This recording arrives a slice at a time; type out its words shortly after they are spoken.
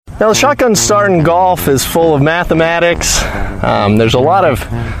Now, the shotgun start in golf is full of mathematics. There's a lot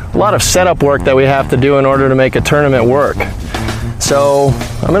of setup work that we have to do in order to make a tournament work. So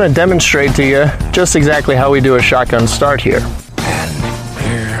I'm going to demonstrate to you just exactly how we do a shotgun start here. And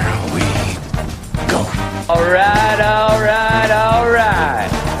here we go. All right.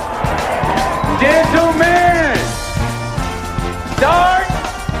 Gentlemen, start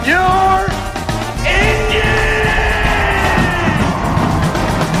your engine!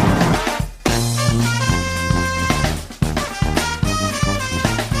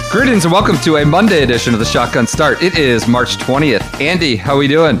 Greetings and welcome to a Monday edition of the Shotgun Start. It is March 20th. Andy, how we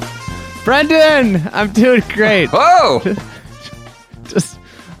doing? Brendan, I'm doing great. Whoa! Just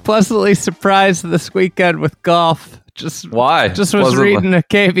pleasantly surprised this weekend with golf. Why? Just was reading a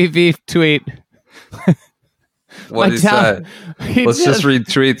KBB tweet. What did he say? Let's just read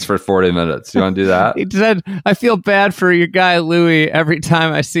tweets for 40 minutes. You want to do that? He said, I feel bad for your guy, Louie, every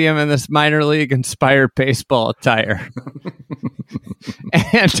time I see him in this minor league inspired baseball attire.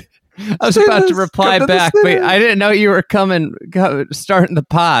 And I was about to reply back, but I didn't know you were starting the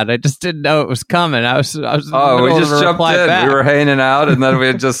pod. I just didn't know it was coming. I was. Oh, we just jumped in. Back. We were hanging out, and then we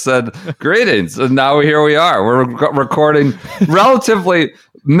had just said greetings, and now here we are. We're recording relatively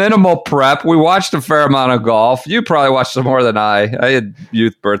minimal prep. We watched a fair amount of golf. You probably watched some more than I. I had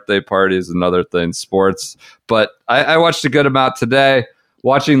youth birthday parties and other things, sports, but I watched a good amount today.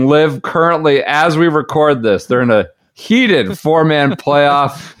 Watching LIV currently as we record this. They're in a heated four-man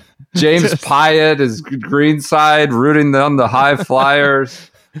playoff. James Pyatt is greenside rooting on the high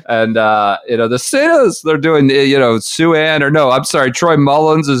flyers. And, the Sinners, they're doing, Troy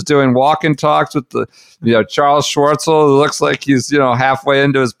Mullins is doing walk-in talks with Charles Schwartzel, who looks like he's, halfway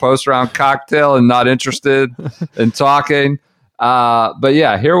into his post-round cocktail and not interested in talking. But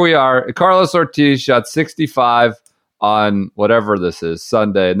yeah, here we are. Carlos Ortiz shot 65 on whatever this is,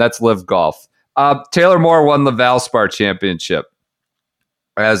 Sunday, and that's LIV Golf. Taylor Moore won the Valspar Championship.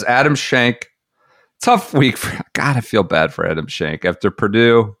 As Adam Schenk, tough week. God, I feel bad for Adam Schenk. After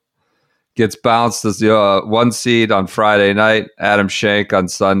Purdue gets bounced as the one seed on Friday night, Adam Schenk on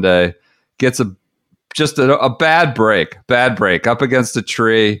Sunday gets a bad break up against a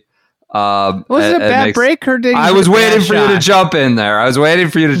tree. Was it a bad break or did I was waiting for you to jump in there.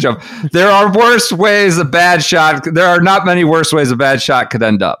 There are worse ways a bad shot. There are not many worse ways a bad shot could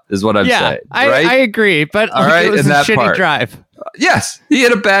end up, is what I'm saying. Right? I agree, but it was a shitty drive. Yes, he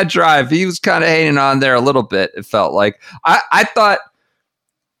had a bad drive. He was kind of hanging on there a little bit, it felt like. I thought,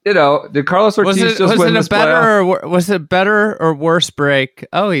 did Carlos Ortiz just win this playoff? Was it better or worse break?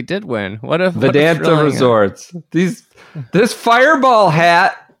 Oh, he did win. Vedanta Resorts. This fireball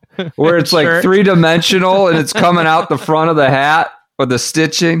hat, where it's like three-dimensional and it's coming out the front of the hat with the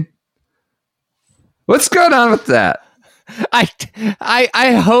stitching. What's going on with that?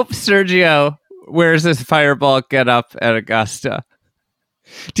 I hope Sergio wears this fireball get up at Augusta.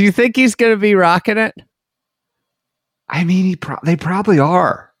 Do you think he's going to be rocking it? I mean, they probably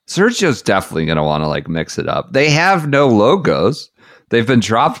are. Sergio's definitely going to want to mix it up. They have no logos. They've been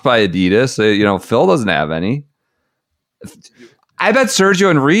dropped by Adidas. Phil doesn't have any. I bet Sergio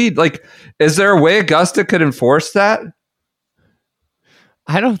and Reed, is there a way Augusta could enforce that?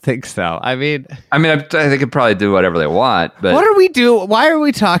 I don't think so. I think they could probably do whatever they want. But what are we doing? Why are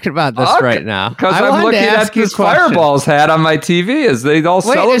we talking about this right now? Because I'm looking at this Fireballs hat on my TV as they all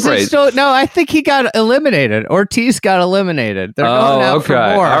celebrate. No, I think he got eliminated. Ortiz got eliminated. They're going out for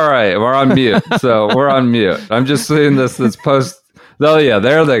more. All right, we're on mute. We're on mute. I'm just seeing this post. Oh, yeah,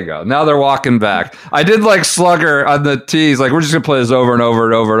 there they go. Now they're walking back. I did Slugger on the tees. We're just going to play this over and over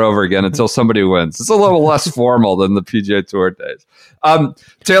and over and over again until somebody wins. It's a little less formal than the PGA Tour days.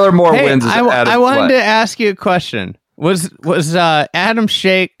 Taylor Moore wins. I wanted to ask you a question. Was Adam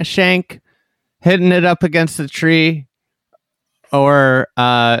Schenk hitting it up against the tree or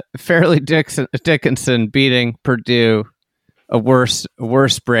Fairleigh Dickinson beating Purdue a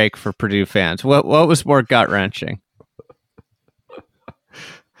worse break for Purdue fans? What was more gut-wrenching?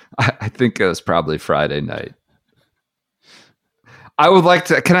 I think it was probably Friday night. I would like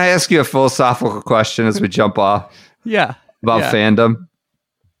to. Can I ask you a philosophical question as we jump off? Yeah. About fandom.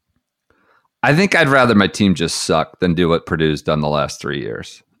 I think I'd rather my team just suck than do what Purdue's done the last 3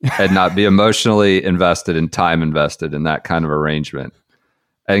 years and not be emotionally invested and time invested in that kind of arrangement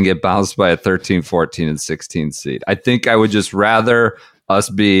and get bounced by a 13, 14, and 16 seed. I think I would just rather us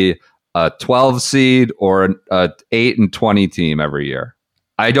be a 12 seed or an 8 and 20 team every year.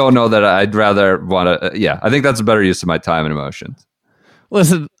 I don't know that I'd rather want to. I think that's a better use of my time and emotions.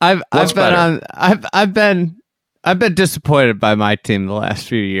 Listen, I've been disappointed by my team the last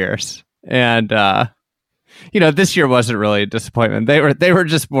few years, and this year wasn't really a disappointment. They were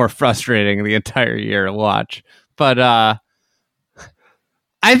just more frustrating the entire year to watch. But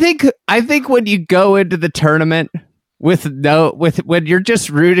I think when you go into the tournament when you're just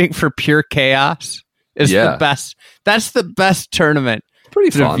rooting for pure chaos is the best. That's the best tournament.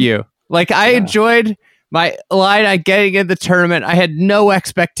 Pretty fun. View. Like I enjoyed my Illini getting in the tournament. I had no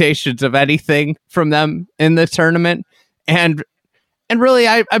expectations of anything from them in the tournament, and really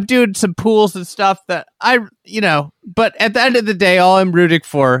I'm doing some pools and stuff that but at the end of the day, all I'm rooting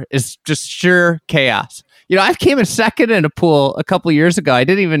for is just sheer chaos. I came in second in a pool a couple years ago. I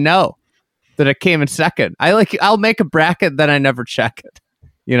didn't even know that I came in second. I'll make a bracket, then I never check it.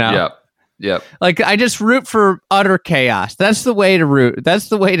 Yep. Like I just root for utter chaos. That's the way to root. That's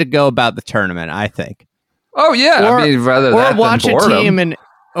the way to go about the tournament, I think. Oh yeah, rather that watch than a boredom. team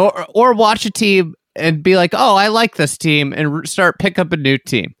or watch a team and be like, oh, I like this team, and pick up a new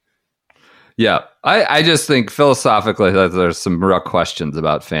team. Yeah, I just think philosophically that there's some real questions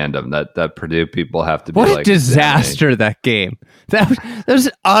about fandom that Purdue people have to be what a disaster that game. That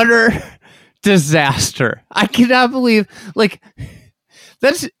was utter disaster. I cannot believe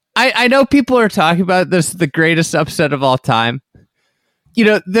that's. I know people are talking about this the greatest upset of all time.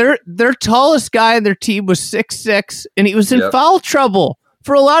 Their tallest guy in their team was 6'6", and he was in foul trouble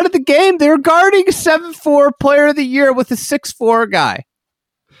for a lot of the game. They were guarding a 7'4" player of the year with a 6'4" guy.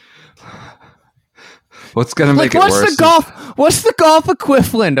 What's going to make it worse? What's the golf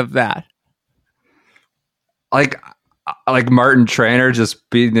equivalent of that? Like Martin Traynor just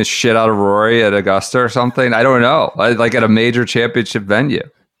beating the shit out of Rory at Augusta or something? I don't know. Like at a major championship venue.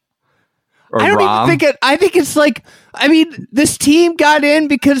 I don't even think it. I think it's this team got in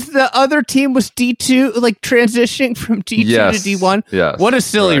because the other team was D2, transitioning from D2 to D1. Yes, what a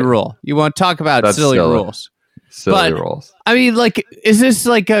silly rule. You want to talk about silly rules. Silly rules. Is this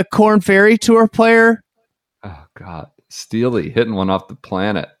like a Korn Ferry Tour player? Oh, God. Steely hitting one off the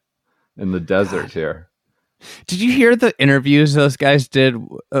planet in the desert here. Did you hear the interviews those guys did?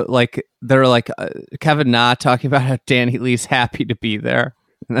 They're Kevin Na talking about how Danny Lee's happy to be there.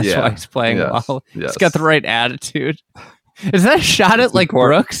 And that's why he's playing well. He's got the right attitude. Is that a shot at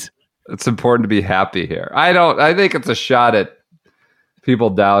Brooks? It's important to be happy here. I think it's a shot at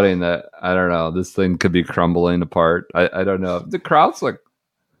people doubting that, I don't know, this thing could be crumbling apart. I don't know. The crowd's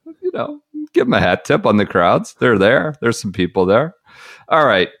give them a hat tip on the crowds. They're there. There's some people there. All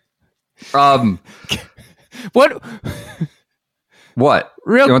right. What?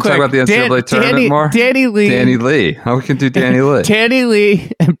 Real you want to talk about the NCAA tournament more? Danny Lee. How we can do Danny Lee? Danny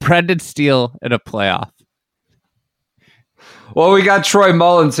Lee and Brendan Steele in a playoff. Well, we got Troy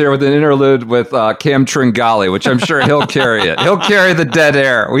Mullins here with an interlude with Cam Tringali, which I'm sure he'll carry it. He'll carry the dead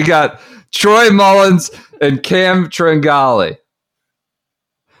air. We got Troy Mullins and Cam Tringali.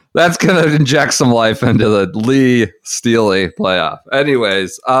 That's going to inject some life into the Lee-Steele playoff.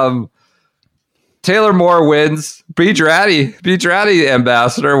 Anyways, Taylor Moore wins. Beach Ratty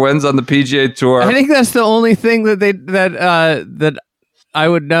ambassador wins on the PGA Tour. I think that's the only thing that I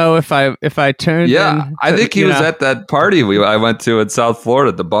would know if I turned. Yeah, in, I think he was at that party I went to in South Florida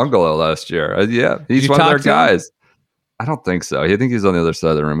at the bungalow last year. He's one of their guys. I don't think so. I think he's on the other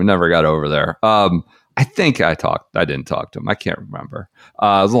side of the room. We never got over there. I think I talked. I didn't talk to him. I can't remember. It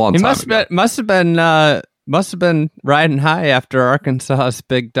was a long time ago. Must have been riding high after Arkansas's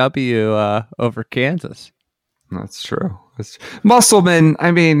big W over Kansas. That's true. Musselman,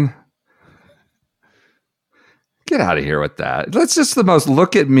 get out of here with that. That's just the most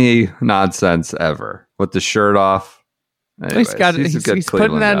look at me nonsense ever with the shirt off. Anyways, he's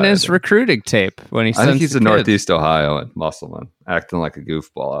putting that in his recruiting tape when he. I think he's in Northeast Ohio and Musselman, acting like a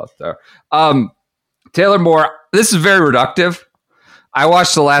goofball out there. Taylor Moore, this is very reductive. I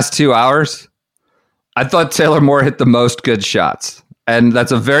watched the last 2 hours. I thought Taylor Moore hit the most good shots. And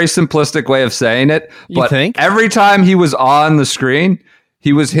that's a very simplistic way of saying it. You think? Every time he was on the screen,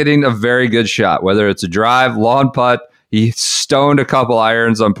 he was hitting a very good shot, whether it's a drive, lawn putt. He stoned a couple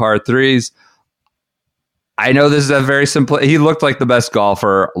irons on par threes. I know this is a very simple. He looked like the best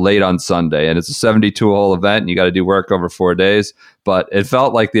golfer late on Sunday, and it's a 72-hole event, and you got to do work over 4 days. But it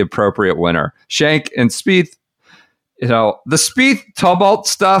felt like the appropriate winner. Schenk and Spieth, the Spieth tumult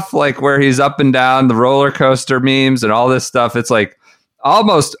stuff, like where he's up and down, the roller coaster memes and all this stuff. It's like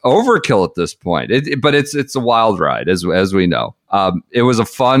almost overkill at this point. But it's a wild ride, as we know. It was a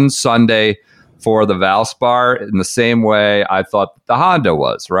fun Sunday for the Valspar in the same way I thought the Honda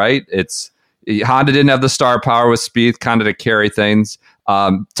was. Right? Honda didn't have the star power with Spieth kind of to carry things.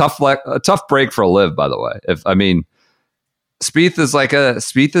 Tough break for LIV, by the way. Spieth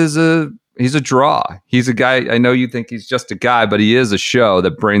is He's a draw. He's a guy. I know you think he's just a guy, but he is a show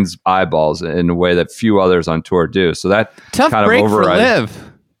that brings eyeballs in a way that few others on tour do. So that tough kind break of for overrides.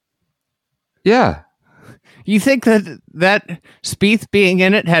 LIV. Yeah. You think that Spieth being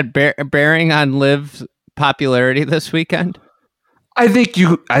in it had bearing on LIV's popularity this weekend? I think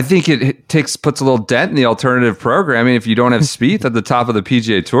it puts a little dent in the alternative programming if you don't have Spieth at the top of the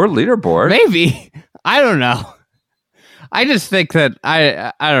PGA Tour leaderboard. Maybe. I don't know. I just think that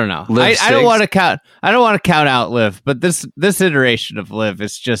I don't know. I don't want to count. I don't want to count out LIV, but this iteration of LIV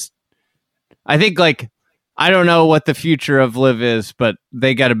is just. I think I don't know what the future of LIV is, but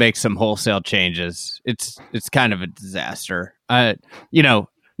they got to make some wholesale changes. It's kind of a disaster.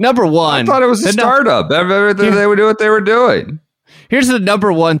 Number one. I thought it was a startup. They would do what they were doing. Here's the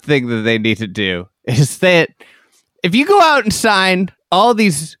number one thing that they need to do is that if you go out and sign all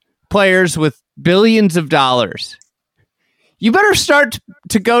these players with billions of dollars, you better start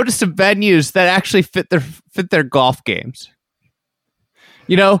to go to some venues that actually fit their golf games.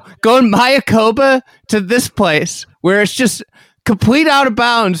 Going Mayakoba to this place where it's just complete out of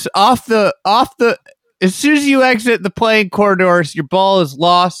bounds off the. As soon as you exit the playing corridors, your ball is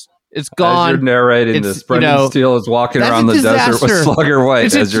lost. It's gone. As you're narrating this, Brendan Steele is walking around the desert with Slugger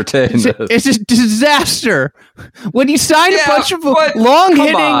White as you're saying this. It's a disaster. When you sign a bunch of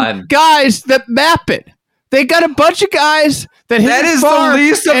long-hitting guys that map it, they got a bunch of guys that hit that is the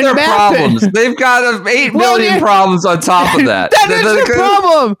least of their problems. They've got 8 million problems on top of that. That is their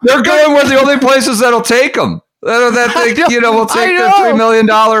problem. They're going where the only places that'll take them. Will take their $3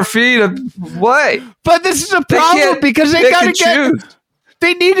 million fee to play. But this is a problem because they got to get.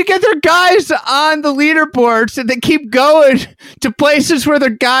 They need to get their guys on the leaderboards, and they keep going to places where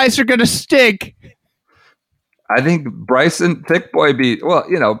their guys are going to stink. I think Bryson Thick Boy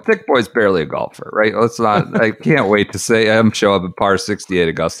Thick Boy's barely a golfer, right? Let's not. I can't wait to say him show up at par 68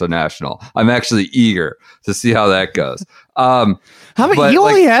 Augusta National. I'm actually eager to see how that goes. How many? He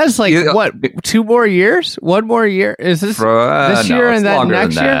only has 2 more years? 1 more year? Is this this year and that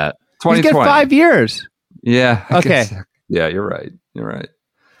next year? 2020. He's got 5 years. Yeah. Okay. Yeah, you're right. You're right.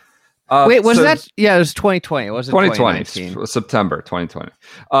 Wait, was that? Yeah, it was 2020. It wasn't 2020. September 2020.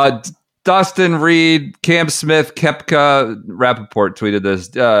 Dustin Reed, Cam Smith, Koepka, Rappaport tweeted this.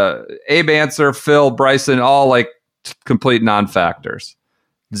 Abe Answer, Phil, Bryson, all complete non-factors.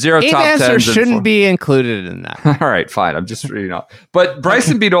 0 Abe top 10s. Answer shouldn't be included in that. All right, fine. I'm just reading off. But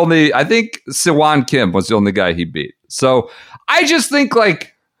Bryson beat only, I think Siwon Kim was the only guy he beat. So I just think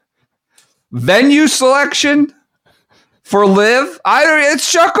venue selection for LIV,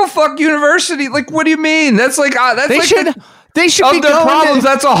 it's Shucklefuck University. What do you mean? That's they should of be their going problems.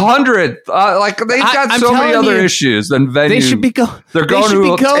 That's 100. They've got so many other issues than venues. They should be going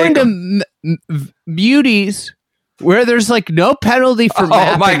to muties where there's no penalty for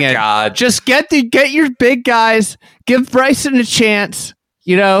mapping it. Oh my God! Just get your big guys. Give Bryson a chance.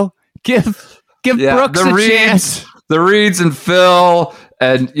 Give Brooks a chance. The Reeds and Phil.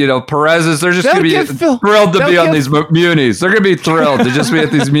 And, Perez's, they're just going to be thrilled to be on these munis. They're going to be thrilled to just be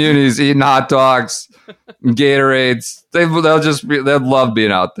at these munis, eating hot dogs and Gatorades. They'll love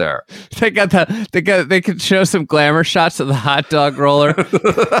being out there. They could show some glamour shots of the hot dog roller.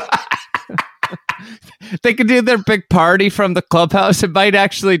 They could do their big party from the clubhouse. It might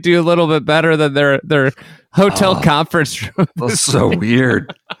actually do a little bit better than their hotel conference room. That's so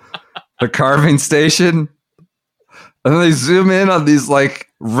weird. The carving station. And then they zoom in on these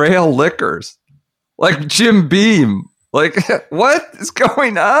rail liquors, Jim Beam. What is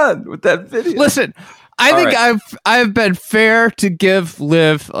going on with that video? Listen, I think I've been fair to give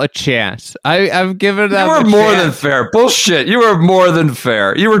LIV a chance. I've given them. You were more than fair. Bullshit. You were more than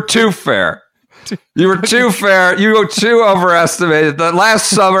fair. You were too fair. You were too fair. You were too overestimated. The last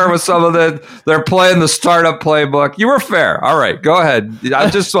summer was they're playing the startup playbook. You were fair. All right, go ahead.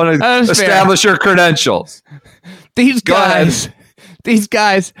 I just want to establish your credentials. These guys,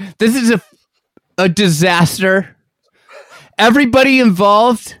 this is a disaster. Everybody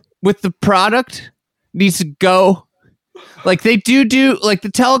involved with the product needs to go. They do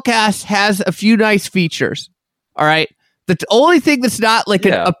the telecast has a few nice features. All right. The only thing that's not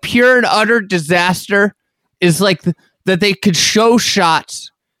a pure and utter disaster is that they could show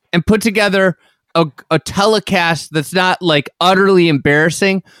shots and put together a telecast that's not utterly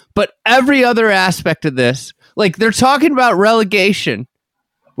embarrassing, but every other aspect of this, they're talking about relegation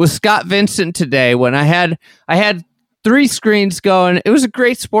with Scott Vincent today when I had 3 screens going. It was a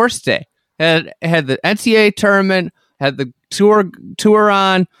great sports day. Had the NCAA tournament, had the tour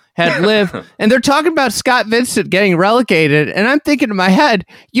on, had LIV, and they're talking about Scott Vincent getting relegated, and I'm thinking in my head,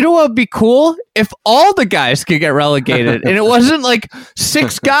 you know what would be cool if all the guys could get relegated, and it wasn't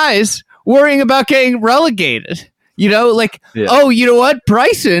 6 guys worrying about getting relegated. You know, Yeah. oh, you know what?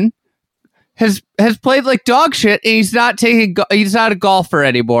 Bryson has played like dog shit, and he's not a golfer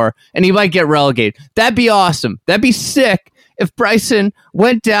anymore, and he might get relegated. That'd be awesome. That'd be sick if Bryson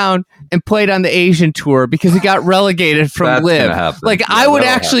went down and played on the Asian tour because he got relegated from That's LIV. gonna happen. Like, Yeah, I would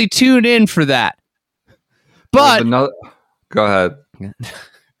that'll actually tune in for that. But Go ahead.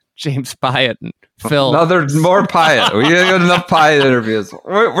 James Pyatt and Phil. More Pyatt. We get enough Pyatt interviews.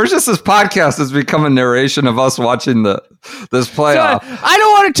 We're just, this podcast has become a narration of us watching this playoff. I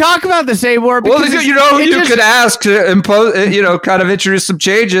don't want to talk about this anymore. Well, you could ask to impose, kind of introduce some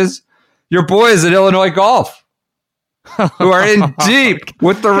changes. Your boys at Illinois Golf, who are in deep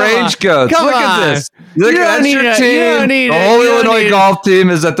with the range goats. Look at this. Look at your team. The whole Illinois Golf team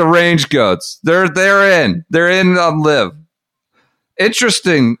is at the range goats. They're in. They're in LIV.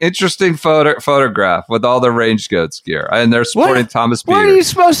 Interesting photograph with all the range goats gear, and they're supporting Thomas Peters. What are you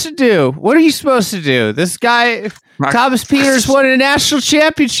supposed to do? This guy, Thomas Peters, won a national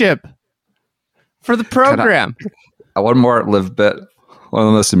championship for the program. One more LIV bit. One of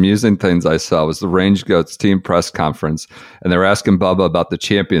the most amusing things I saw was the Range Goats team press conference, and they were asking Bubba about the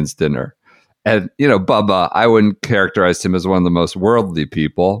Champions Dinner. And, Bubba, I wouldn't characterize him as one of the most worldly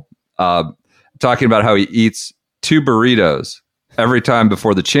people. Talking about how he eats 2 burritos every time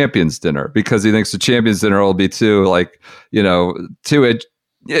before the Champions Dinner because he thinks the Champions Dinner will be too,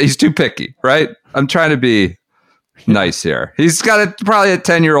 he's too picky, right? I'm trying to be nice here. He's got probably a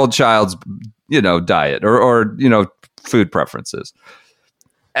 10-year-old child's, diet or food preferences.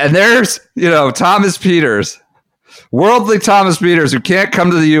 And there's, Thomas Peters, worldly Thomas Peters, who can't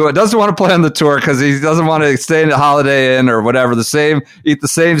come to the U.S., doesn't want to play on the tour because he doesn't want to stay in the Holiday Inn or whatever, eat the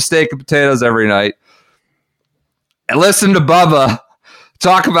same steak and potatoes every night. And listen to Bubba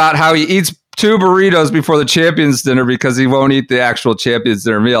talk about how he eats 2 burritos before the Champions Dinner because he won't eat the actual Champions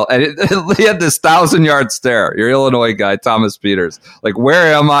Dinner meal. And he had this 1,000-yard stare. Your Illinois guy, Thomas Peters. Like,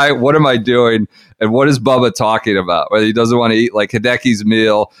 where am I? What am I doing? And what is Bubba talking about? Whether he doesn't want to eat like Hideki's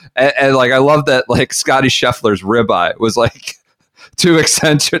meal. And I love that Scotty Scheffler's ribeye was too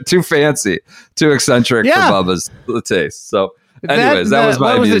eccentric, too fancy, too eccentric for Bubba's taste. So anyways, that was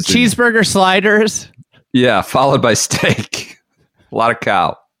my what was it, cheeseburger sliders? Yeah, followed by steak. A lot of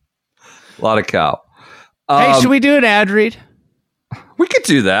cow. Hey, should we do an ad read? We could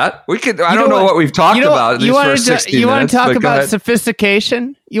do that. We could. I don't know what we've talked about in these first 60 minutes. You want to talk about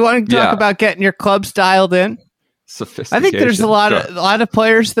sophistication? You want to talk about getting your clubs dialed in? Sophistication. I think there's a lot of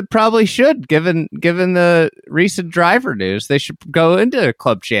players that probably should, given the recent driver news. They should go into a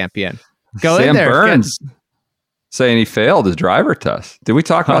club champion. Sam in there. Burns saying he failed his driver test. Did we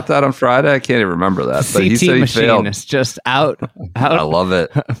talk about that on Friday? I can't even remember that. But he said he failed. Is just out. I love it.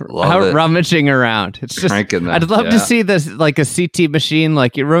 Rummaging around. It's just. I'd love to see this a CT machine.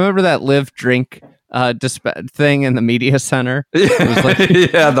 You remember that LIV drink thing in the media center? It was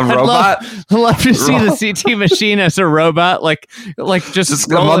the robot. I'd love to see the CT machine as a robot, just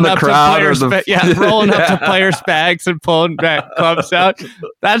rolling up to players' bags and pulling back clubs out.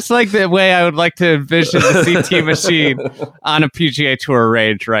 That's the way I would like to envision the CT machine on a PGA Tour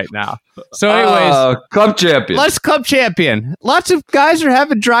range right now. So, anyways, club champion. Let's club champion. Lots of guys are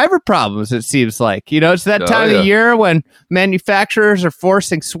having driver problems. It seems like it's that time of year when manufacturers are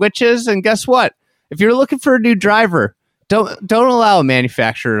forcing switches, and guess what? If you're looking for a new driver, don't allow a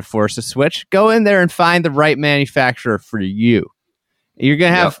manufacturer to force a switch. Go in there and find the right manufacturer for you. You're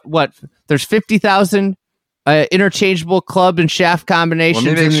going to have there's 50,000 interchangeable club and shaft combinations.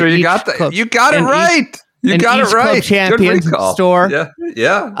 Let me make sure you got that. You got it right. You got it right. Club Champions store.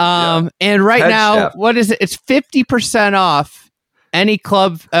 Yeah. And right now, what is it? It's 50% off any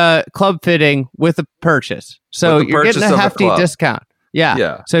club fitting with a purchase. So you're getting a hefty discount.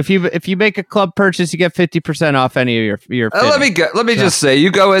 Yeah. So if you make a club purchase, you get 50% off any of your let me just say, you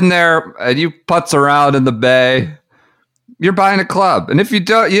go in there and you putz around in the bay, you're buying a club. And if you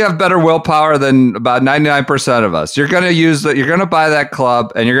don't, you have better willpower than about 99% of us. You're going to buy that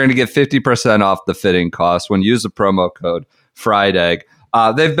club and you're going to get 50% off the fitting cost when you use the promo code Fried Egg.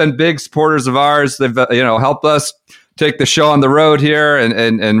 They've been big supporters of ours. They've helped us take the show on the road here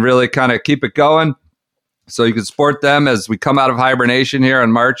and really kind of keep it going. So you can support them as we come out of hibernation here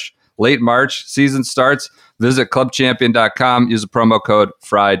in late March, season starts. Visit clubchampion.com. Use the promo code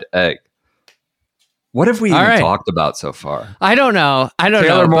Fried Egg. What have we even talked about so far? I don't know.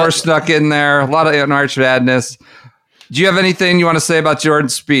 Taylor Moore snuck in there. A lot of March Madness. Do you have anything you want to say about Jordan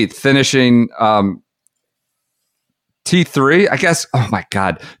Spieth finishing T3? I guess. Oh my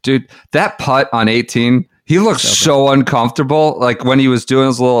God, dude, that putt on 18. He looks so uncomfortable, when he was doing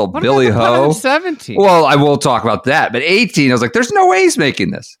his little Billy Ho. 17. Well, I will talk about that. But 18, I was like, there's no way he's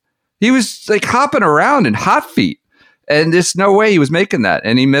making this. He was like hopping around in hot feet. And there's no way he was making that.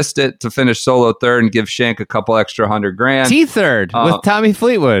 And he missed it to finish solo third and give Schenk a couple extra $100,000. T-third with Tommy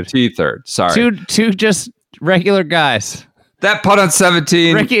Fleetwood. T-third, sorry. Two just regular guys. That putt on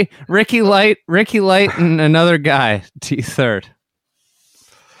 17. Ricky Light, and another guy, T-third.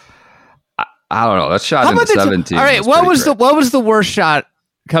 I don't know. That shot into 17. All right, what was the worst shot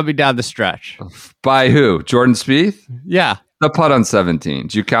coming down the stretch? By who? Jordan Spieth? Yeah. The putt on 17.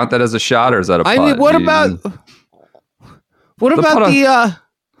 Do you count that as a shot or is that a putt? I mean, what about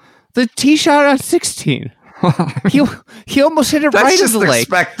the tee shot on 16? He almost hit it right of the lake.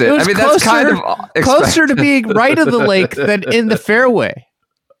 Expected. I mean, that's kind of expected. Closer to being right of the lake than in the fairway.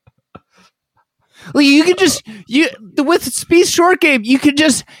 Well, you could just with Spieth's short game, you could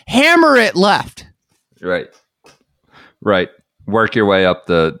just hammer it left. Right. Work your way up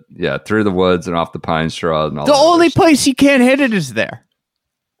through the woods and off the pine straw and all. The only place you can't hit it is there.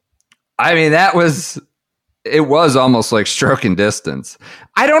 I mean, it was almost like stroking distance.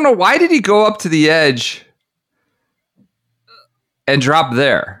 I don't know, why did he go up to the edge and drop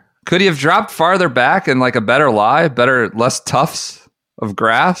there? Could he have dropped farther back in like a better lie, less tufts of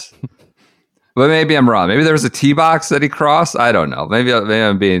grass? But maybe I'm wrong. Maybe there was a tee box that he crossed. I don't know. Maybe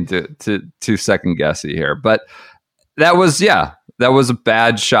I'm being too second guessy here. But that was a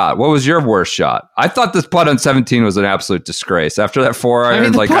bad shot. What was your worst shot? I thought this putt on 17 was an absolute disgrace. After that 4-iron,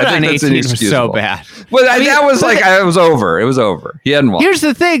 I think that's inexcusable. Was so bad. Well, that was it was over. It was over. He hadn't won. Here's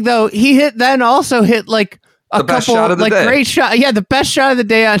the thing, though. He also hit like a couple like great shot. Yeah, the best shot of the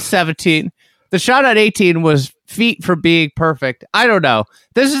day on 17. The shot on 18 was feet for being perfect. I don't know.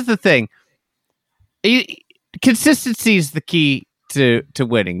 This is the thing. Consistency is the key to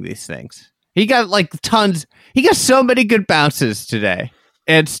winning these things. He got like tons. He got so many good bounces today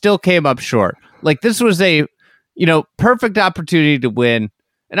and still came up short. Like this was a, perfect opportunity to win.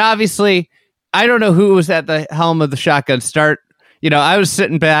 And obviously, I don't know who was at the helm of the shotgun start. I was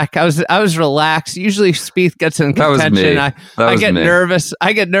sitting back. I was relaxed. Usually Spieth gets in contention. I get nervous.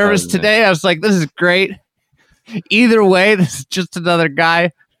 I get nervous today. I was like, this is great. Either way, this is just another guy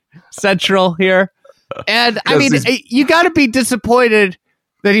central here. And I mean, you got to be disappointed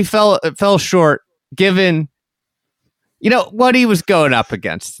that he fell short, given what he was going up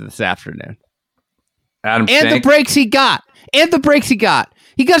against this afternoon. Adam and Schenk. The breaks he got.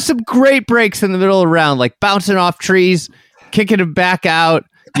 He got some great breaks in the middle of the round, like bouncing off trees, kicking him back out.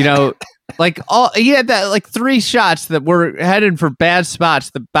 He had that like 3 shots that were headed for bad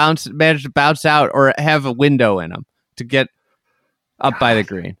spots that managed to bounce out or have a window in them to get up by the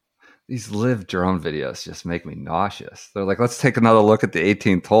green. These LIV drone videos just make me nauseous. They're like, let's take another look at the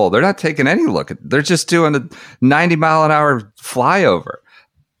 18th hole. They're not taking any look at. They're just doing a 90-mile-an-hour flyover.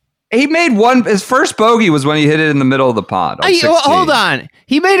 He made his first bogey was when he hit it in the middle of the pond. Hold on.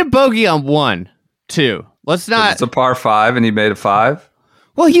 He made a bogey on 1, 2. Let's not. It's a par 5, and he made a 5.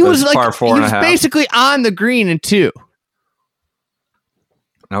 Well, he was like par 4 he was basically on the green in 2.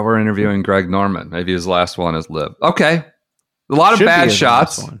 Now we're interviewing Greg Norman. Maybe his last one is LIV. Okay, a lot of bad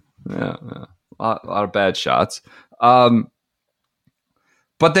shots. Yeah. A lot of bad shots. But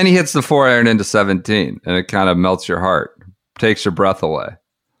then he hits the 4-iron into 17, and it kind of melts your heart, takes your breath away.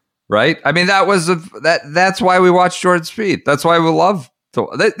 Right? I mean, that's why we watch Jordan Spieth. That's why we love.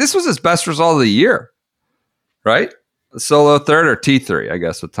 This was his best result of the year, right? Solo third or T3, I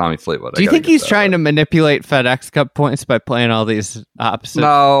guess, with Tommy Fleetwood. Do you think he's trying to manipulate FedEx Cup points by playing all these opposite,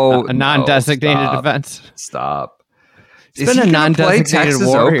 non-designated events? Stop. He's been a non-designated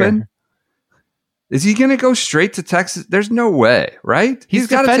warrior. Open? Is he going to go straight to Texas? There's no way, right? He's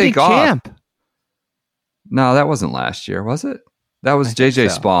got to take champ. off. No, that wasn't last year, was it? That was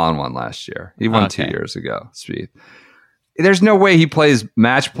JJ Spawn won last year. He won 2 years ago. Spieth. There's no way he plays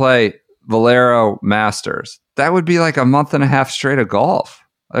match play Valero Masters. That would be like a month and a half straight of golf.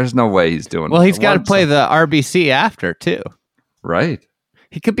 There's no way he's doing. Well, he's got to play the RBC after too. Right.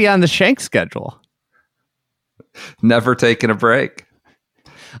 He could be on the Schenk schedule. Never taking a break.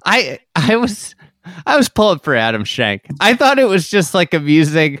 I was pulling for Adam Schenk. I thought it was just like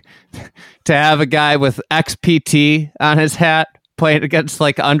amusing to have a guy with XPT on his hat playing against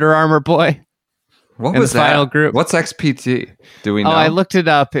like Under Armour boy. What was that? Final group. What's XPT? Do we know? Oh, I looked it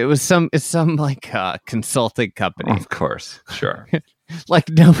up. It's some like consulting company. Of course, sure. Like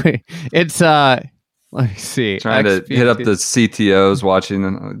nobody. It's let me see. Trying XPT. To hit up the CTOs watching the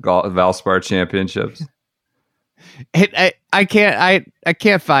Valspar championships. I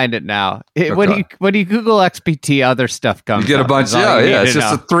can't find it now. When you Google XPT, other stuff comes. You get a bunch. Yeah. It's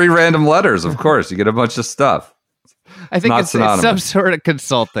just 3 random letters. Of course, you get a bunch of stuff. I think it's some sort of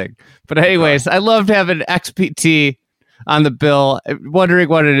consulting. But anyways, I loved having XPT on the bill, wondering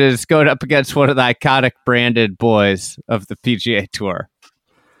what it is going up against one of the iconic branded boys of the PGA Tour.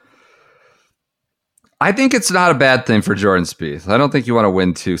 I think it's not a bad thing for Jordan Spieth. I don't think you want to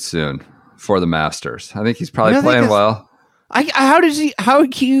win too soon for the Masters. I think he's probably playing well. How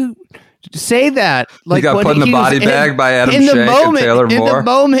can you say that? Like, he got put in the body bag by Adam Schenk and Taylor Moore. In the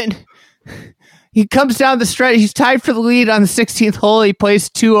moment, he comes down the stretch. He's tied for the lead on the 16th hole. He plays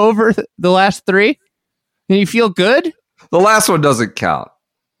 2 over the last 3. And you feel good? The last one doesn't count.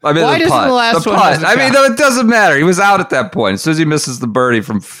 I mean, why doesn't the last one count? I mean, it doesn't matter. He was out at that point. As soon as he misses the birdie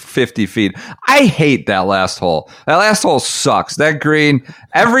from 50 feet. I hate that last hole. That last hole sucks. That green,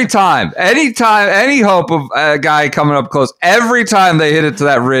 every time, anytime, any hope of a guy coming up close, every time they hit it to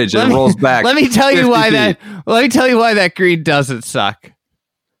that ridge, it rolls back. Let me tell you why that green doesn't suck.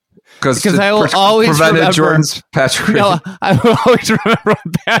 Because I will always remember Jordan's Patrick Reed. No, I will always remember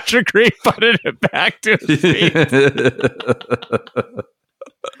when Patrick Reed putted it back to his feet.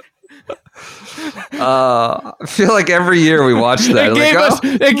 I feel like every year we watch that.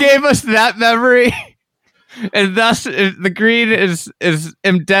 It gave us that memory, and thus the green is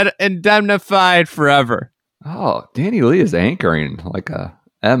indemnified forever. Oh, Danny Lee is anchoring like a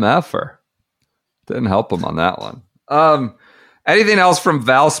MFer. Didn't help him on that one. Anything else from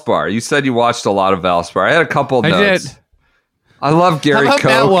Valspar? You said you watched a lot of Valspar. I had a couple of notes. Did. I love Gary Koch.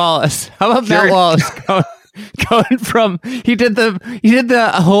 Matt Wallace? How about Matt Wallace going from he did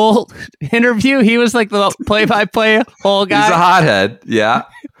the whole interview. He was like the play-by-play whole guy. He's a hothead, yeah.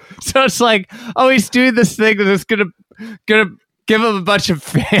 So it's like, oh, he's doing this thing that's gonna give him a bunch of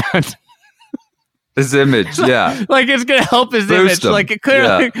fans. His image, yeah. Like it's going to help his Boost image. him. Like it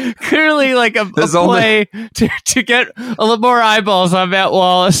clearly like a play to get a little more eyeballs on Matt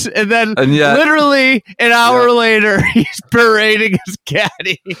Wallace. And then literally an hour later, he's berating his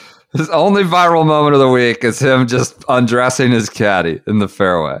caddy. His only viral moment of the week is him just undressing his caddy in the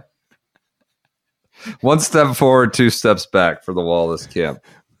fairway. 1 step forward, 2 steps back for the Wallace camp.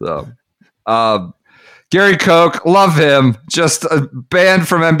 So, Gary Koch, love him. Just banned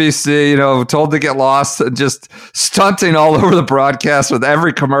from NBC, told to get lost, and just stunting all over the broadcast with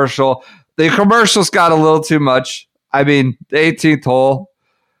every commercial. The commercials got a little too much. I mean, the 18th hole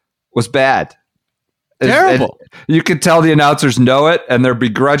was bad. Terrible. And you could tell the announcers know it, and they're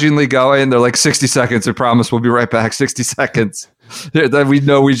begrudgingly going. They're like, 60 seconds, I promise. We'll be right back. 60 seconds. We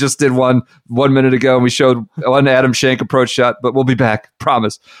know we just did 1 minute ago, and we showed one Adam Schenk approach shot, but we'll be back.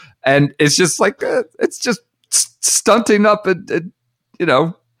 Promise. And it's just like, it's just stunting up and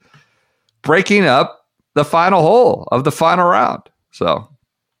breaking up the final hole of the final round. So,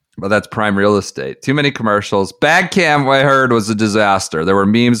 but that's prime real estate. Too many commercials. Bag cam, I heard, was a disaster. There were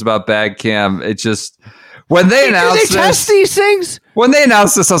memes about bag cam. It just, when they announced this, test these things? When they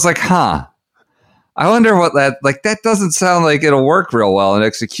announced this, I was like, I wonder what that doesn't sound like it'll work real well in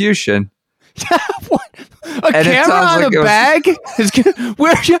execution. What? A camera on a bag?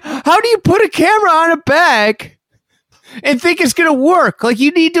 How do you put a camera on a bag and think it's going to work? Like,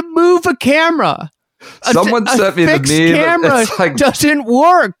 you need to move a camera. Someone sent me the meme. Camera doesn't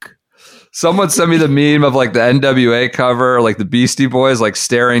work. Someone sent me the meme of like the NWA cover, like the Beastie Boys, like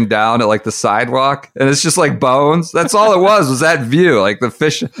staring down at like the sidewalk, and it's just like Bones. That's all it was that view, like the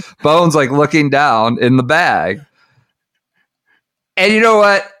fish Bones, like looking down in the bag. And you know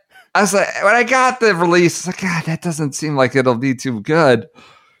what? I was like, when I got the release, I was like, God, that doesn't seem like it'll be too good.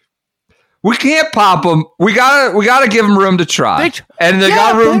 We can't pop them. We gotta give them room to try, and they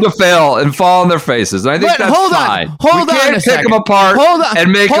got room to fail and fall on their faces. And I think that's fine. We can't pick them apart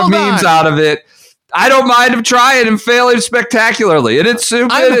and make memes out of it. I don't mind them trying and failing spectacularly, and it's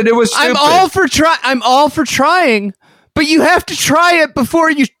stupid, and it was stupid. I'm all for trying, but you have to try it before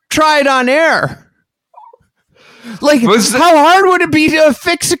you try it on air. Like, how hard would it be to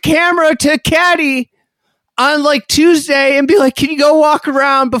fix a camera to a caddy on like Tuesday and be like, can you go walk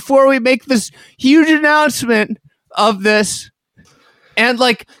around before we make this huge announcement of this? And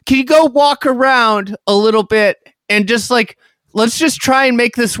like, can you go walk around a little bit and just like, let's just try and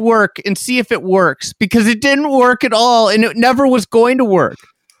make this work and see if it works, because it didn't work at all and it never was going to work.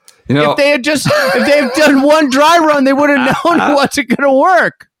 If they had done one dry run, they would have known it wasn't going to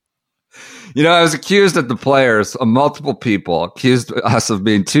work. I was accused at the Players of multiple people accused us of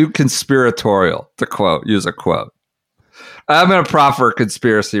being too conspiratorial, to use a quote. I'm going to proffer a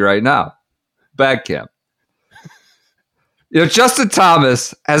conspiracy right now. Bag cam. Justin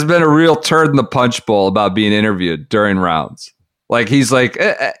Thomas has been a real turd in the punch bowl about being interviewed during rounds. Like, he's like,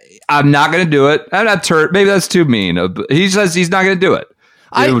 I'm not going to do it. I'm not turd. Maybe that's too mean. He says he's not going to do it.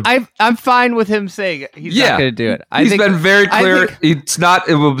 I'm fine with him saying he's not going to do it. He's been very clear. It's not.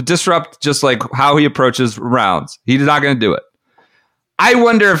 It will disrupt just like how he approaches rounds. He's not going to do it. I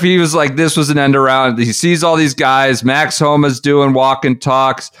wonder if he was like, this was an end around. He sees all these guys. Max Homa's doing walk and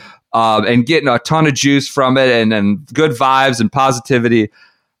talks and getting a ton of juice from it and good vibes and positivity.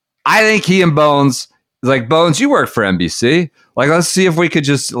 I think he and Bones, like, Bones, you work for NBC. Like, let's see if we could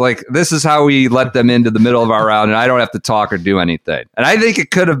just, like, this is how we let them into the middle of our round and I don't have to talk or do anything. And I think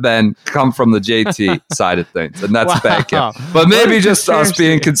it could have come from the JT side of things. And that's bad, Kim. But maybe just us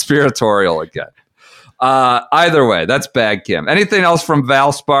being conspiratorial again. Either way, that's bad, Kim. Anything else from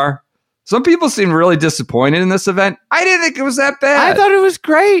Valspar? Some people seem really disappointed in this event. I didn't think it was that bad. I thought it was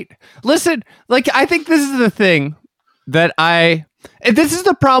great. Listen, like, I think this is the thing that this is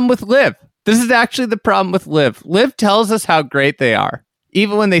the problem with LIV. This is actually the problem with LIV. LIV tells us how great they are,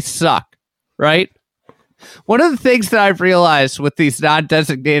 even when they suck, right? One of the things that I've realized with these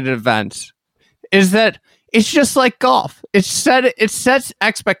non-designated events is that it's just like golf. It sets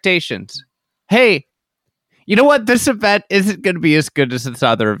expectations. Hey, you know what? This event isn't going to be as good as this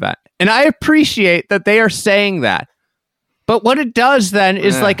other event. And I appreciate that they are saying that. But what it does then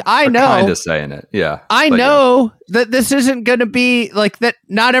is I know kind of saying it. Yeah. I know that this isn't going to be like that.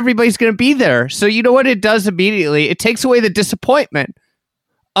 Not everybody's going to be there. So you know what it does immediately? It takes away the disappointment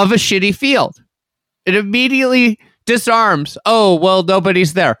of a shitty field. It immediately disarms. Oh, well,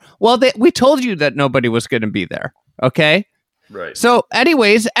 nobody's there. Well, we told you that nobody was going to be there. Okay. Right. So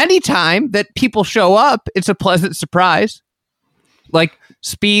anyways, anytime that people show up, it's a pleasant surprise. Like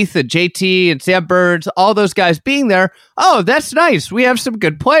Spieth and JT and Sam Burns, all those guys being there. Oh, that's nice. We have some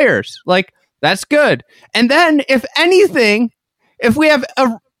good players. Like, that's good. And then, if anything, if we have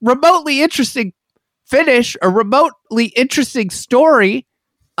a remotely interesting finish, a remotely interesting story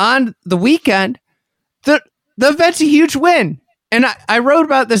on the weekend, the event's a huge win. And I wrote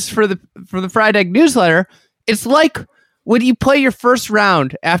about this for the Fried Egg newsletter. It's like when you play your first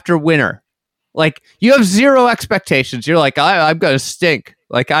round after winter. Like, you have zero expectations. You're like, I'm going to stink.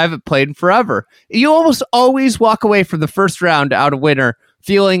 Like, I haven't played in forever. You almost always walk away from the first round out a winner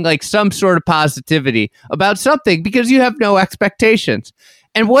feeling like some sort of positivity about something because you have no expectations.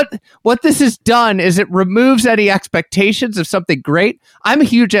 And what this has done is it removes any expectations of something great. I'm a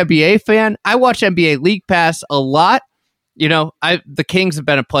huge NBA fan. I watch NBA League Pass a lot. You know, the Kings have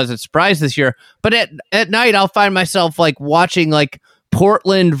been a pleasant surprise this year. But at night, I'll find myself like watching like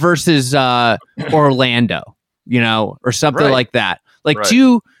Portland versus Orlando, you know, or something like that. Like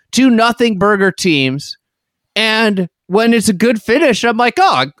two nothing burger teams. And when it's a good finish, I'm like,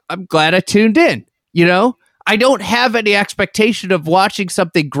 oh, I'm glad I tuned in. You know, I don't have any expectation of watching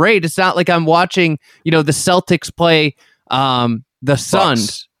something great. It's not like I'm watching, you know, the Celtics play the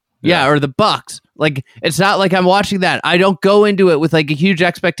Suns. Yeah, or the Bucks. Like, it's not like I'm watching that. I don't go into it with like a huge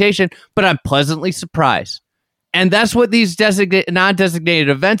expectation, but I'm pleasantly surprised. And that's what these non-designated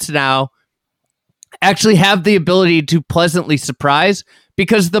events now actually have the ability to pleasantly surprise,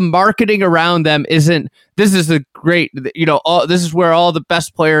 because the marketing around them isn't, this is a great, you know, this is where all the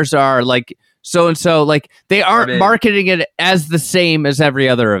best players are, like so-and-so. Like, they aren't marketing it as the same as every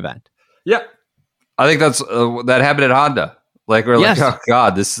other event. Yeah. I think that's that happened at Honda. Like, we're like, oh,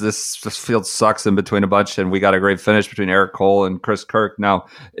 God, this field sucks in between a bunch, and we got a great finish between Eric Cole and Chris Kirk. Now,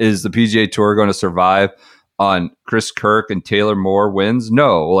 is the PGA Tour going to survive on Chris Kirk and Taylor Moore wins?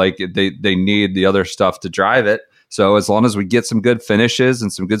 No, like they need the other stuff to drive it. So as long as we get some good finishes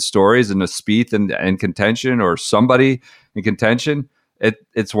and some good stories and a Spieth in contention or somebody in contention,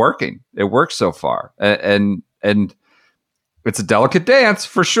 it's working. It works so far. And it's a delicate dance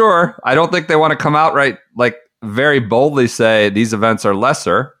for sure. I don't think they want to come out like very boldly say these events are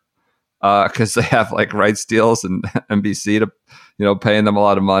lesser because they have like rights deals and NBC to, you know, paying them a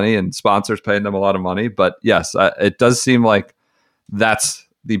lot of money and sponsors paying them a lot of money. But yes, it does seem like that's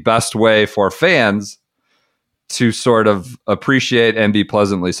the best way for fans to sort of appreciate and be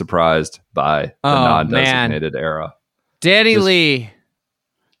pleasantly surprised by the non-designated era. Danny Lee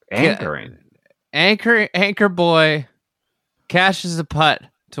anchoring, anchor boy cashes a putt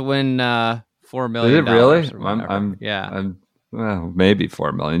to win $4 million. Is it really? Well, maybe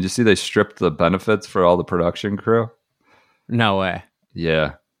 $4 million. Did you see they stripped the benefits for all the production crew? No way.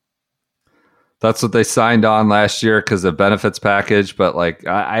 Yeah. That's what they signed on last year because of benefits package. But like,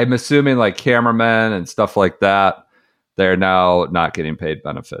 I'm assuming like cameramen and stuff like that, they're now not getting paid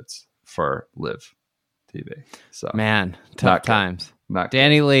benefits for LIV TV. So, man, tough times. Not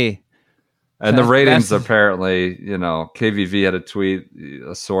Danny good. Lee. And the ratings apparently, you know, KVV had a tweet,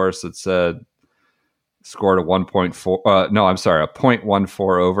 a source that said scored a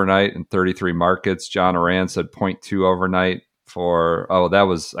 0.14 overnight in 33 markets. John Oran said 0.2 overnight, for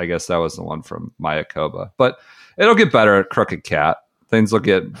I guess that was the one from Mayakoba. But it'll get better at Crooked Cat. Things will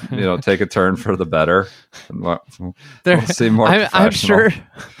get, take a turn for the better. And we'll see more.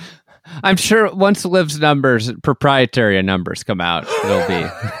 I'm sure once LIV's numbers, proprietary numbers come out, it'll be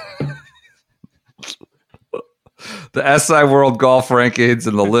the SI World Golf Rankings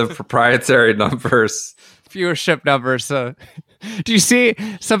and the LIV proprietary numbers, viewership numbers. So, do you see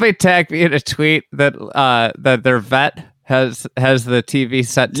somebody tagged me in a tweet that that their vet has the TV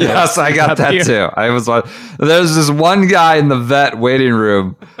set to? Yes, I got that too. There's this one guy in the vet waiting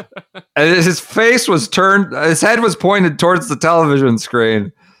room, and his face was turned, his head was pointed towards the television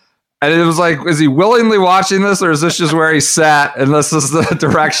screen. And it was like, is he willingly watching this, or is this just where he sat and this is the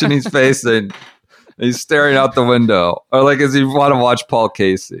direction he's facing? He's staring out the window. Or like, does he want to watch Paul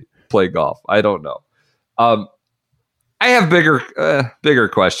Casey play golf? I don't know. I have bigger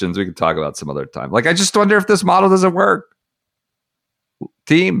questions we can talk about some other time. Like, I just wonder if this model doesn't work.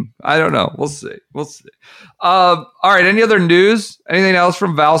 Team, I don't know. We'll see. All right, any other news? Anything else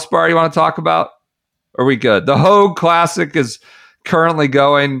from Valspar you want to talk about? Are we good? The Hogue Classic is currently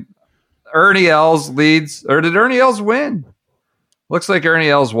going. Ernie Els leads, or did Ernie Els win? Looks like Ernie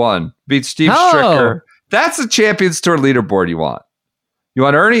Els won. Beat Steve Stricker. That's the Champions Tour leaderboard you want. You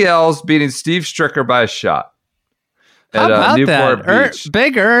want Ernie Els beating Steve Stricker by a shot. How about Newport that? Beach.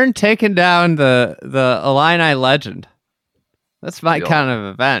 Big Ern taking down the Illini legend. That's my kind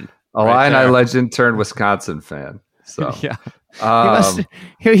of event. Illini legend turned Wisconsin fan. So yeah.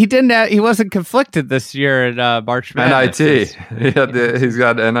 He wasn't conflicted this year at March Madness. NIT. He's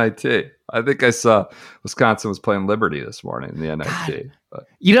got NIT. I think I saw Wisconsin was playing Liberty this morning in the NIT. But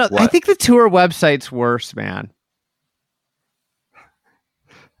I think the tour website's worse, man.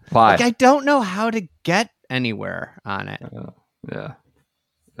 Why? I don't know how to get anywhere on it. Yeah.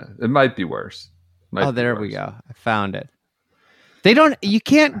 It might be worse. There we go. I found it. You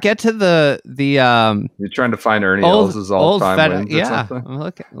can't get to the You're trying to find Ernie Els' all-time wins or something? I'm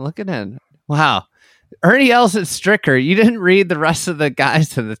looking in. Wow. Ernie Els at Stricker. You didn't read the rest of the guys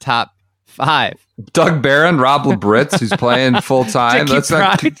to the top 5. Doug Barron, Rob Labritz, who's playing full-time. Dickie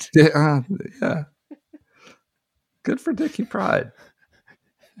Pride. Yeah. Good for Dickie Pride.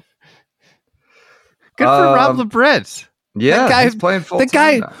 Good for Rob Labritz. Yeah, he's playing full-time. The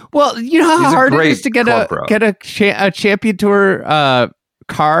guy, now. well, you know how hard it is to get a Champion Tour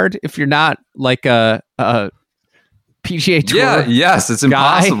card if you're not like a PGA Tour. Yeah, yes, it's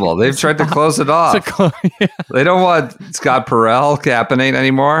impossible. They've tried to close it off. They don't want Scott Perrell captaining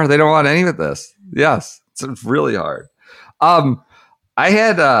anymore. They don't want any of this. Yes, it's really hard. I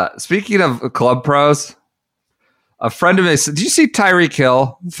had speaking of club pros, a friend of mine said, "Did you see Tyreek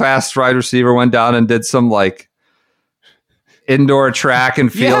Hill, fast wide receiver, went down and did some like indoor track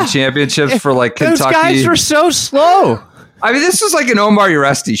and field championships for like Kentucky?" Those guys were so slow. I mean, this is like an Omar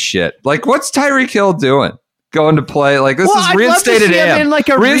Uresti shit. Like, what's Tyreek Hill doing? Going to play like this is reinstated in like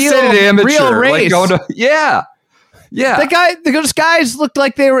a reinstated amateur, real race. like going to, yeah. Those guys looked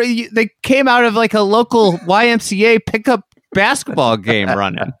like they came out of like a local YMCA pickup basketball game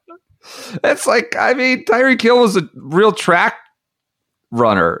running. It's like, I mean, Tyreek Hill was a real track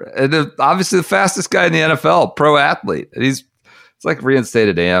runner and obviously the fastest guy in the NFL, pro athlete. And it's like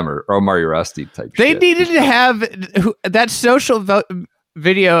reinstated AM or Omar Uresti type. They shit. needed to have that social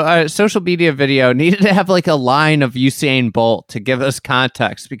media video needed to have like a line of Usain Bolt to give us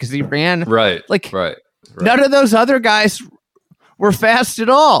context because he ran right. None of those other guys were fast at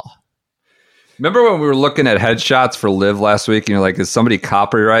all. Remember when we were looking at headshots for LIV last week and you're like, is somebody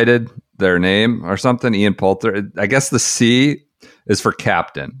copyrighted their name or something? Ian Poulter. I guess the C is for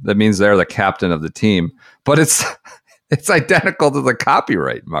captain. That means they're the captain of the team, but it's identical to the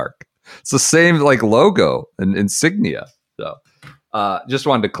copyright mark. It's the same like logo and insignia. So just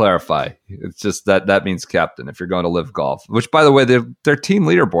wanted to clarify. It's just that means captain if you're going to LIV Golf, which by the way, their team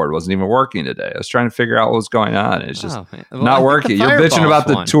leaderboard wasn't even working today. I was trying to figure out what was going on. It's just not working. You're bitching about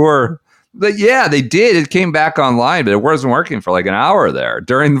the tour. But yeah, they did. It came back online, but it wasn't working for like an hour there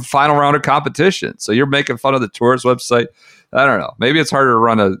during the final round of competition. So you're making fun of the tour's website. I don't know. Maybe it's harder to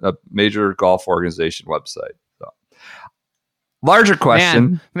run a major golf organization website. So larger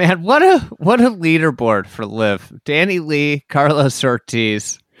question. Man, what a leaderboard for LIV. Danny Lee, Carlos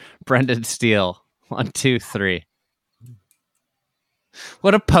Ortiz, Brendan Steele. 1, 2, 3.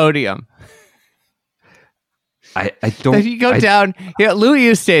 What a podium. I don't. If you go down, Louis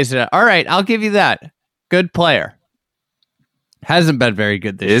Oosthuizen in it. All right, I'll give you that. Good player. Hasn't been very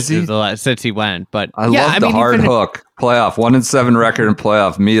good since he went, but I love the hard hook playoff. 1-7 record in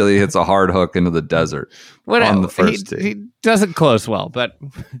playoff. Immediately hits a hard hook into the desert on the first tee. He doesn't close well, but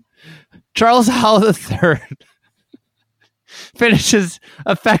Charles Howell III. finishes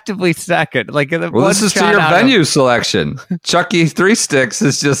effectively second. Like, well, this is to your venue selection. Chucky Three Sticks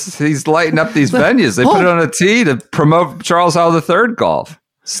is he's lighting up these venues. They put it on a tee to promote Charles Howell III golf.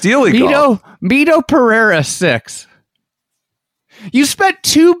 Steely golf. Mito Pereira 6. You spent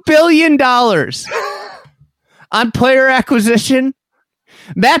 $2 billion on player acquisition.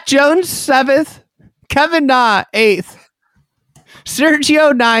 Matt Jones 7th, Kevin Na 8th,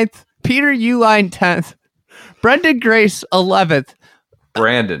 Sergio 9th, Peter Uihlein 10th, Brendan Grace 11th.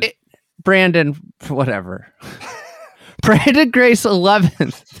 Brandon, whatever. Brandon Grace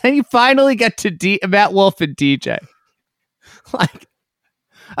 11th. Then you finally get to Matt Wolff and DJ. Like,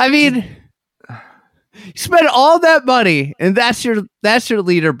 I mean, you spend all that money, and that's your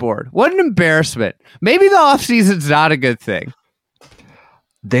leaderboard. What an embarrassment. Maybe the offseason's not a good thing.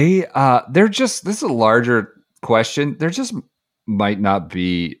 They're just, this is a larger question. There just might not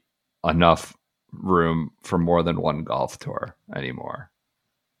be enough room for more than one golf tour anymore.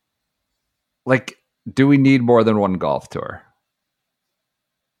 Like, do we need more than one golf tour?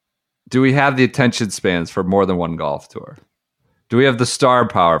 Do we have the attention spans for more than one golf tour? Do we have the star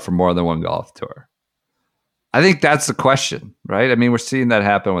power for more than one golf tour? I think that's the question, right? I mean, we're seeing that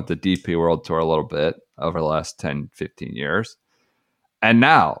happen with the DP World Tour a little bit over the last 10, 15 years. And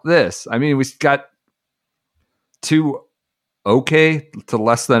now this, I mean, we've got two okay to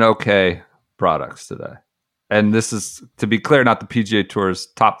less than okay products today. And this is, to be clear, not the PGA Tour's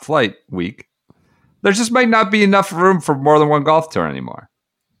top flight week. There just might not be enough room for more than one golf tour anymore.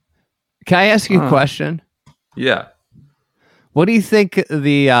 Can I ask you a question? Yeah. What do you think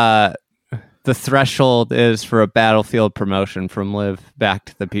the threshold is for a Battlefield promotion from LIV back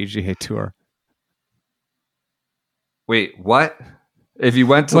to the PGA Tour? Wait, what? If you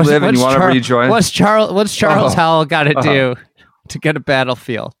went to LIV and you want to rejoin, what's Charles Howell got to do to get a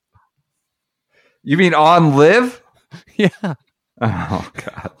Battlefield? You mean on LIV? Yeah. Oh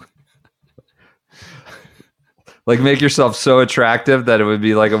God. Like, make yourself so attractive that it would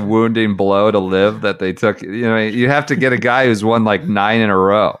be like a wounding blow to LIV that they took. You know, you have to get a guy who's won like 9 in a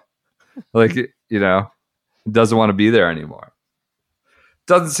row. Like, you know, doesn't want to be there anymore.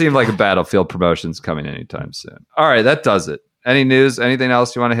 Doesn't seem like a Battlefield promotion's coming anytime soon. All right, that does it. Any news? Anything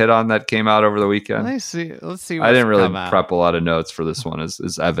else you want to hit on that came out over the weekend? Let's see. I didn't really prep a lot of notes for this one.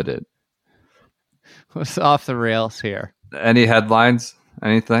 Is evident. What's off the rails here? Any headlines?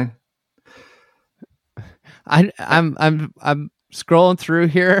 Anything? I'm scrolling through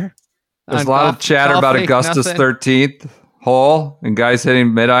here. There's a lot of chatter about Augusta's 13th hole and guys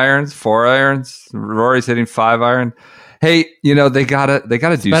hitting mid irons, 4 irons. Rory's hitting 5 iron. Hey, you know, they gotta do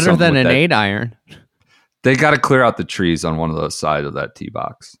something better than an that. 8 iron. They got to clear out the trees on one of those sides of that tee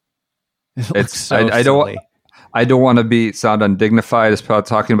box. It's so I don't want to sound undignified as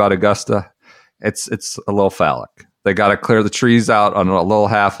talking about Augusta. It's a little phallic. They got to clear the trees out on a little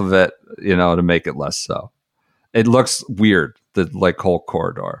half of it, you know, to make it less so. It looks weird, the like whole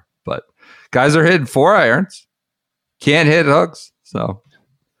corridor. But guys are hitting 4 irons, can't hit hooks, so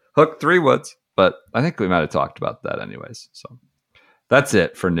hook 3 woods. But I think we might have talked about that anyways. So. That's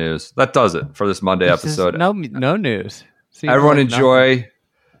it for news. That does it for this Monday episode. No news. Everyone enjoy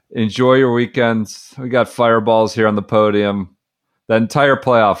your weekends. We got fireballs here on the podium. The entire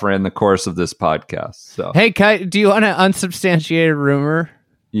playoff ran the course of this podcast. So hey, do you want an unsubstantiated rumor?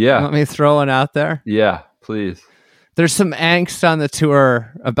 Yeah. You want me to throw one out there? Yeah, please. There's some angst on the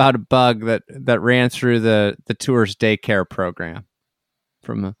tour about a bug that ran through the tour's daycare program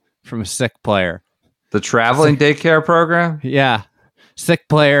from a sick player. The traveling daycare program? Yeah. Sick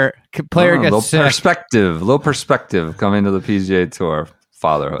player gets sick. Little perspective coming to the PGA Tour.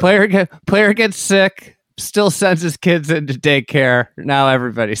 Fatherhood. Player gets sick, still sends his kids into daycare. Now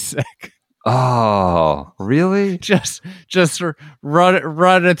everybody's sick. Oh, really? Just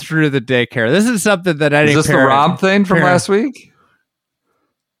run it through the daycare. This is something that any Is this the Rom thing from last week?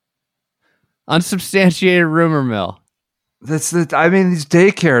 Unsubstantiated rumor mill. These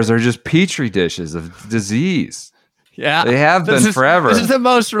daycares are just petri dishes of disease. Yeah, they have been forever. This is the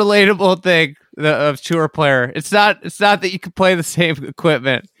most relatable thing of tour player. It's not that you can play the same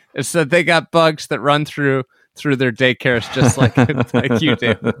equipment. It's that they got bugs that run through their daycares just like you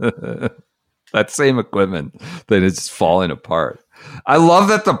do. That same equipment that is falling apart. I love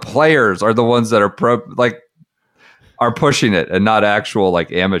that the players are the ones that are pushing it and not actual like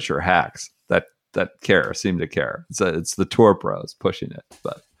amateur hacks that seem to care. It's the tour pros pushing it.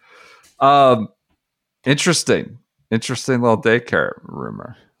 But interesting little daycare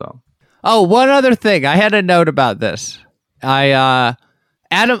rumor. So, one other thing. I had a note about this. A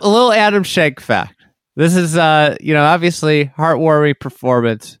little Adam Schenk fact. This is obviously heartwarming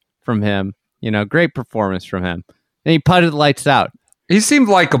performance from him. Great performance from him. And he putted lights out. He seemed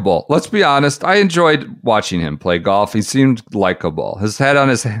likable. Let's be honest. I enjoyed watching him play golf. He seemed likable. His head on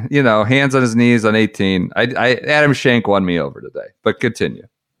his, hands on his knees on 18. Adam Schenk won me over today, but continue.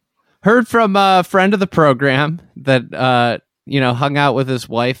 Heard from a friend of the program that, hung out with his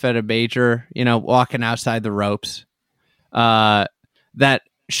wife at a major, walking outside the ropes, that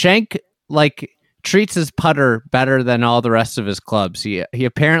Schenk, treats his putter better than all the rest of his clubs. He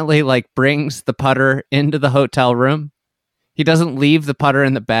apparently, brings the putter into the hotel room. He doesn't leave the putter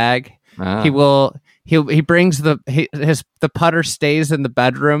in the bag. He brings the putter stays in the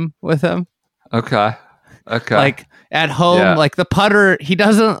bedroom with him. Okay. At home, the putter, he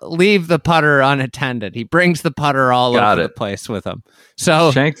doesn't leave the putter unattended. He brings the putter all over the place with him.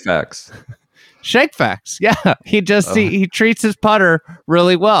 So Schenk facts. Schenk facts. Yeah. He treats his putter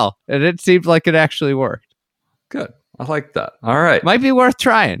really well. And it seems like it actually worked. Good. I like that. All right. Might be worth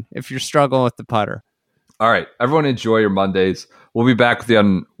trying if you're struggling with the putter. All right. Everyone enjoy your Mondays. We'll be back with you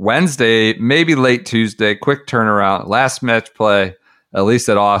on Wednesday, maybe late Tuesday. Quick turnaround. Last match play, at least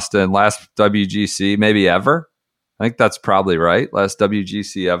at Austin. Last WGC, maybe ever. I think that's probably right. Last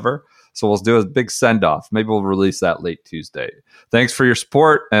WGC ever. So we'll do a big send-off. Maybe we'll release that late Tuesday. Thanks for your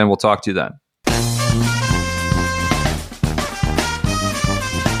support, and we'll talk to you then.